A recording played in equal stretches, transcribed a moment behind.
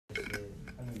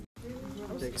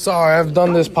Sorry, I've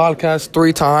done this podcast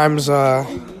 3 times.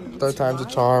 Third time's a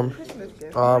charm.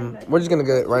 We're just gonna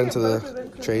get right into the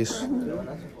chase.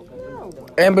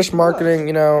 Ambush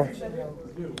marketing,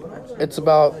 it's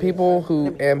about people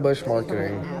who ambush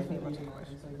marketing.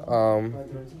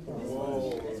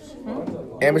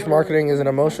 Ambush marketing is an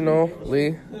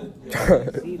emotionally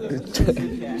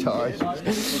charged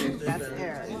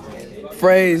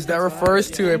phrase that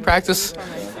refers to a practice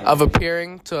of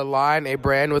appearing to align a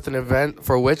brand with an event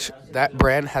for which that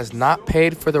brand has not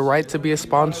paid for the right to be a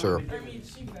sponsor.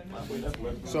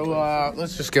 So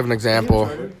let's just give an example.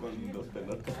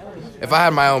 If I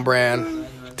had my own brand,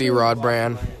 D-Rod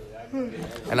brand,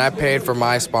 and I paid for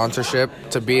my sponsorship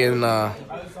to be in an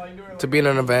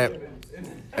event,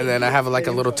 and then I have like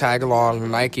a little tag along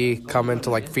Nike coming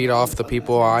to feed off the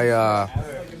people I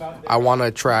want to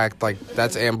attract,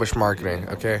 that's ambush marketing.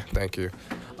 Okay, thank you.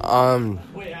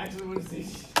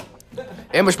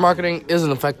 Ambush marketing is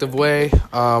an effective way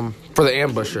for the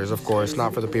ambushers, of course,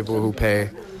 not for the people who pay.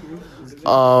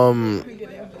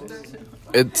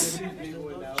 It's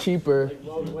cheaper.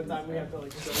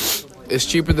 It's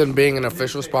cheaper than being an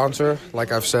official sponsor,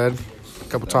 like I've said a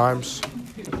couple times.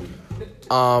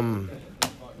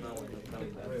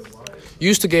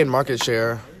 Used to gain market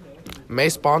share, may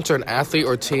sponsor an athlete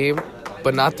or team,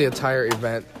 but not the entire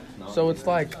event. So it's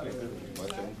like,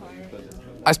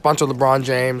 I sponsor LeBron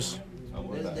James.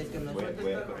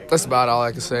 That's about all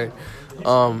I can say.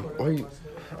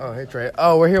 Hey Trey.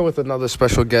 We're here with another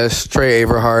special guest, Trey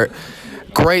Averhart.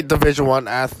 Great Division I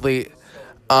athlete,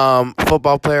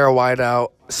 football player,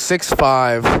 wideout,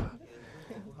 6'5".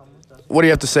 What do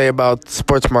you have to say about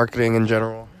sports marketing in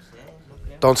general?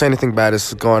 Don't say anything bad.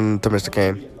 It's going to Mr.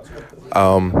 Kane.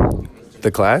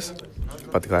 The class?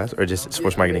 About the class? Or just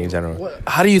sports marketing in general?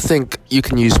 How do you think you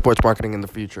can use sports marketing in the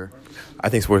future? I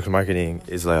think sports marketing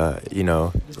is,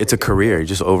 it's a career.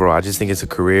 Just overall, I just think it's a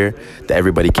career that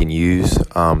everybody can use.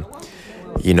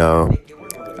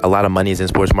 A lot of money is in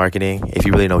sports marketing. If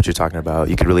you really know what you're talking about,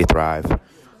 you could really thrive.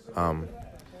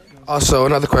 Also,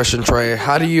 another question, Trey.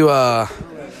 How do you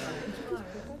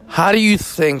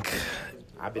think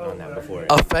I've been on that before.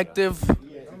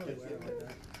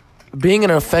 Being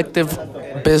an effective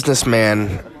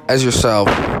businessman as yourself,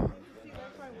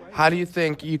 how do you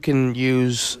think you can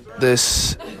use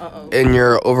this in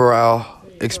your overall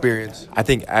experience? I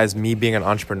think as me being an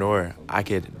entrepreneur, I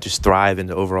could just thrive in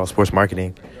the overall sports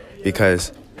marketing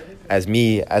because as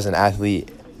me, as an athlete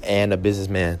and a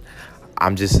businessman,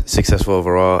 I'm just successful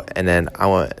overall. And then I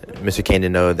want Mr. Kane to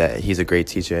know that he's a great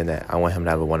teacher and that I want him to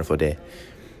have a wonderful day.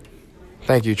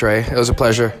 Thank you, Trey. It was a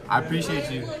pleasure. I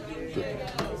appreciate you.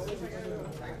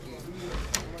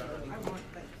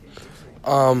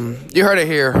 You heard it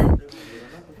here.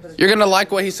 You're going to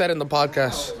like what he said in the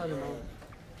podcast.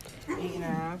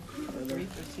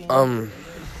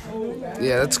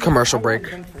 Yeah, that's a commercial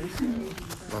break.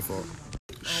 My fault.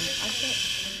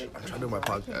 I'm trying to do my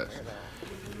podcast.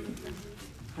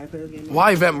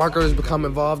 Why event marketers become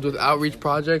involved with outreach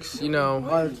projects,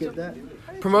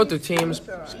 promote their teams,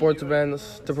 sports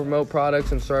events, to promote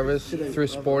products and service through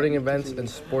sporting events and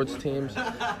sports teams.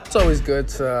 It's always good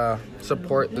to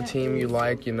support the team you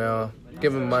like,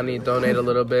 give them money, donate a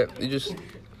little bit.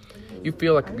 You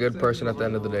feel like a good person at the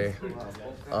end of the day.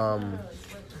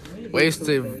 Ways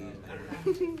to,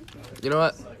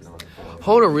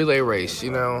 hold a relay race,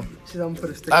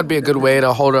 That'd be a good way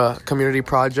to hold a community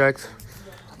project,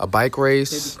 a bike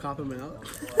race.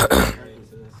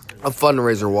 A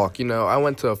fundraiser walk, I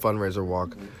went to a fundraiser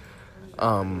walk.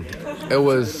 I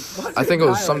think it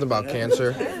was something about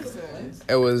cancer.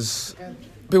 It was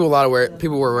people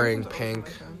were wearing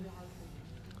pink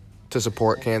to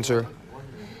support cancer.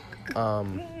 Not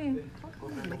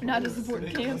to support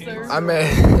cancer. I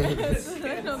meant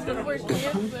support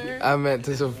cancer. I meant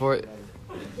to support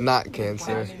not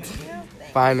cancer.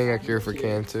 Finding a cure for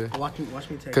cancer.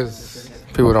 Because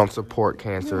people don't support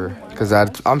cancer. Because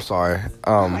I'm sorry.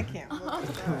 I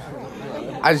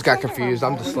just got confused.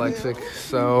 I'm dyslexic.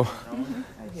 So,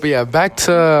 but yeah, back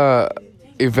to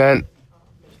event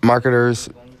marketers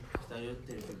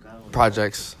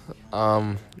projects.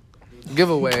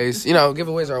 Giveaways.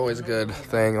 Giveaways are always a good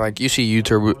thing. You see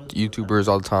YouTubers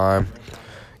all the time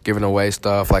giving away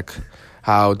stuff, like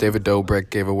how David Dobrik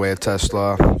gave away a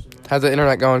Tesla. Had the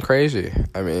internet going crazy.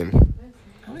 I mean,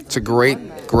 it's a great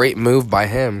move by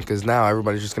him because now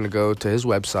everybody's just going to go to his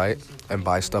website and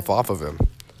buy stuff off of him.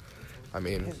 I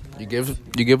mean, you give a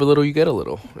little, you get a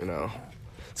little,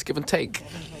 It's give and take.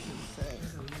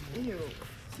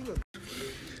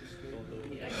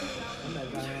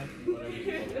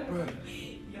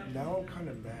 Now I'm kind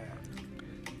of mad.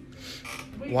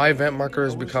 Why event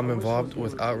marketers become involved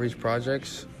with outreach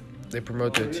projects? They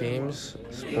promote their teams,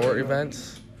 sport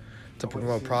events, to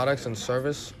promote products and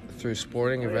service through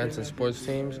sporting events and sports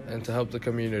teams, and to help the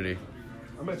community.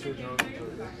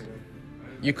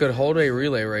 You could hold a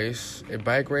relay race, a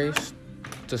bike race,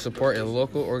 to support a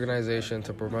local organization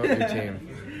to promote your team.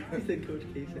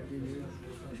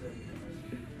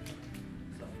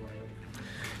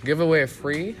 Give away a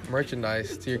free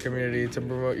merchandise to your community to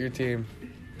promote your team.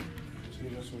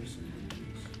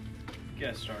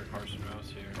 Guest star Carson Mouse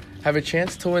here. Have a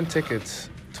chance to win tickets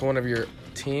to one of your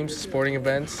team's sporting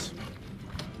events.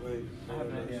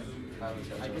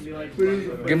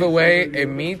 Give away a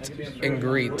meet and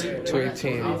greet to a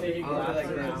team.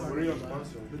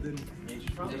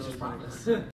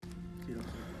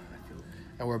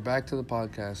 And we're back to the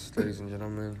podcast, ladies and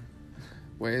gentlemen.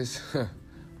 Ways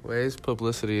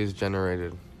publicity is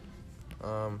generated.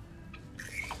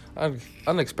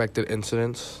 Unexpected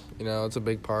incidents, it's a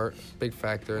big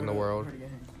factor in the world.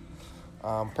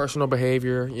 Personal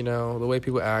behavior, the way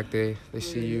people act, they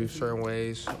see you certain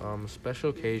ways. Special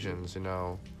occasions,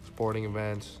 sporting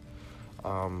events,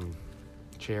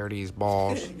 charities,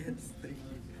 balls.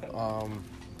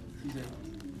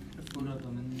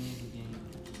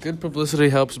 Good publicity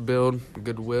helps build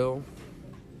goodwill,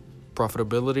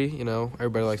 profitability,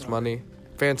 everybody likes money.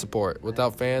 Fan support.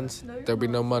 Without fans, there'll be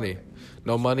no money.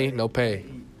 No money, no pay.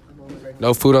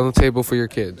 No food on the table for your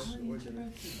kids.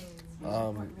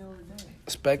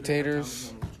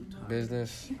 Spectators,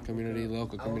 business, community,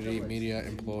 local community, media,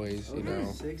 employees,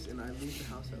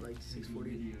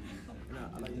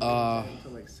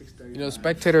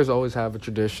 spectators always have a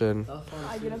tradition.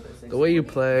 The way you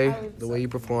play, the way you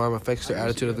perform affects their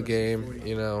attitude of the game,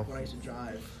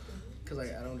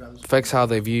 affects how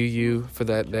they view you for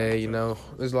that day,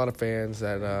 There's a lot of fans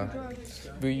that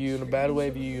view you in a bad way,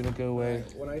 view you in a good way.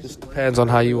 Just depends on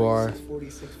how you are.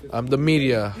 The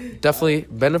media definitely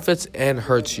benefits and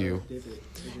hurts you.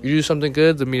 You do something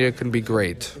good, the media can be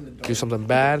great. Do something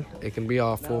bad, it can be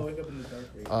awful.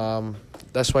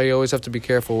 That's why you always have to be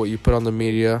careful what you put on the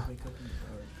media.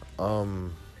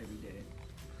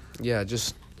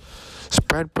 Just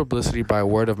spread publicity by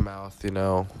word of mouth,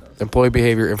 Employee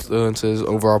behavior influences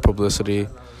overall publicity.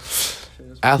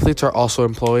 Athletes are also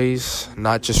employees,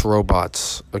 not just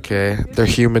robots, okay? They're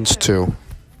humans too.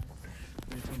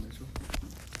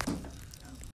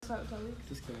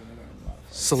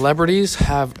 Celebrities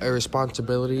have a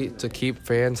responsibility to keep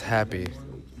fans happy.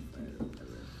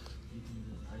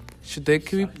 Should they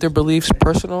keep their beliefs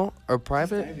personal or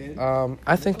private?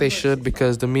 I think they should,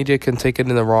 because the media can take it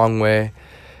in the wrong way,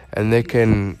 and they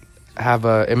can have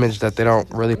an image that they don't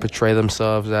really portray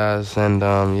themselves as. And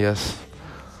yes,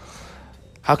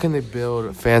 how can they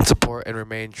build fan support and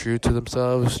remain true to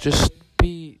themselves? Just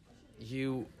be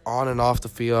you on and off the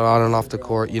field, on and off the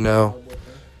court. You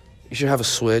should have a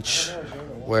switch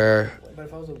where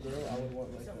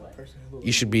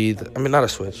you should be not a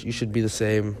switch, you should be the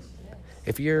same.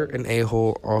 If you're an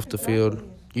a-hole off the field,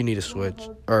 you need a switch,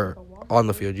 or on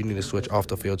the field, you need to switch off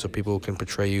the field so people can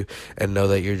portray you and know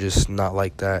that you're just not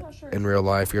like that in real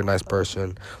life. You're a nice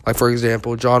person. Like, for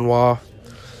example, John Wall,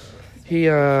 he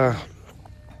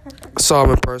saw him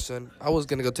in person. I was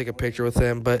going to go take a picture with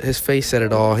him, but his face said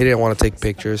it all. He didn't want to take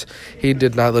pictures. He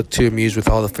did not look too amused with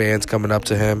all the fans coming up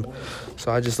to him.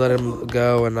 So I just let him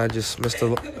go, and I just missed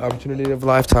the opportunity of a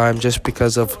lifetime just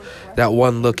because of that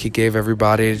one look he gave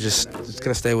everybody. It's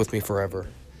going to stay with me forever.